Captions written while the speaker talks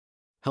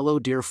Hello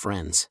dear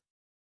friends.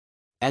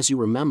 As you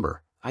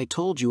remember, I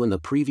told you in the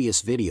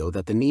previous video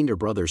that the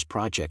NeanderBros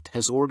project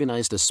has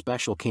organized a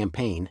special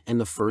campaign and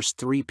the first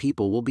 3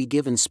 people will be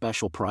given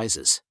special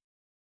prizes.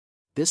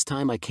 This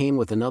time I came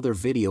with another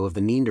video of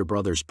the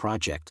NeanderBros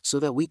project so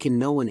that we can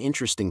know an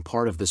interesting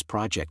part of this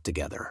project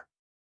together.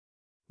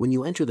 When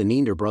you enter the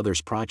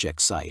NeanderBros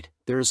project site,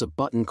 there is a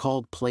button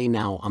called Play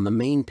Now on the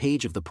main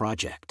page of the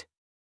project.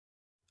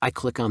 I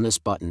click on this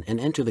button and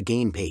enter the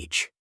game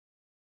page.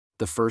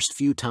 The first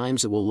few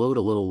times it will load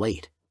a little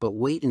late, but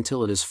wait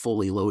until it is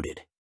fully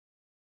loaded.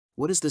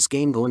 What is this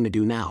game going to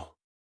do now?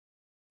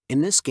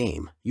 In this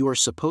game, you are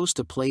supposed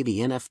to play the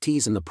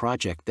NFTs in the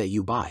project that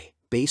you buy,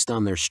 based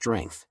on their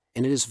strength,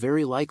 and it is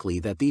very likely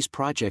that these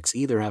projects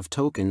either have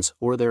tokens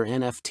or their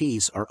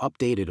NFTs are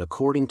updated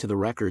according to the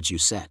records you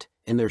set,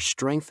 and their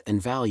strength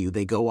and value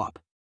they go up.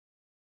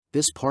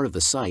 This part of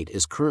the site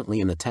is currently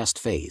in the test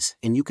phase,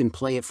 and you can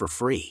play it for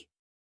free.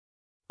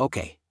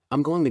 Okay,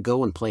 I'm going to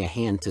go and play a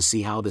hand to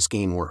see how this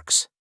game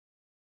works.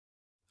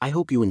 I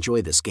hope you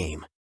enjoy this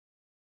game.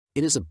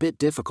 It is a bit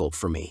difficult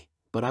for me,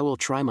 but I will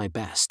try my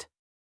best.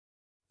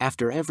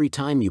 After every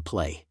time you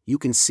play, you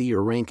can see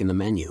your rank in the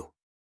menu.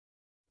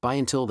 Bye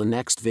until the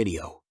next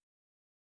video.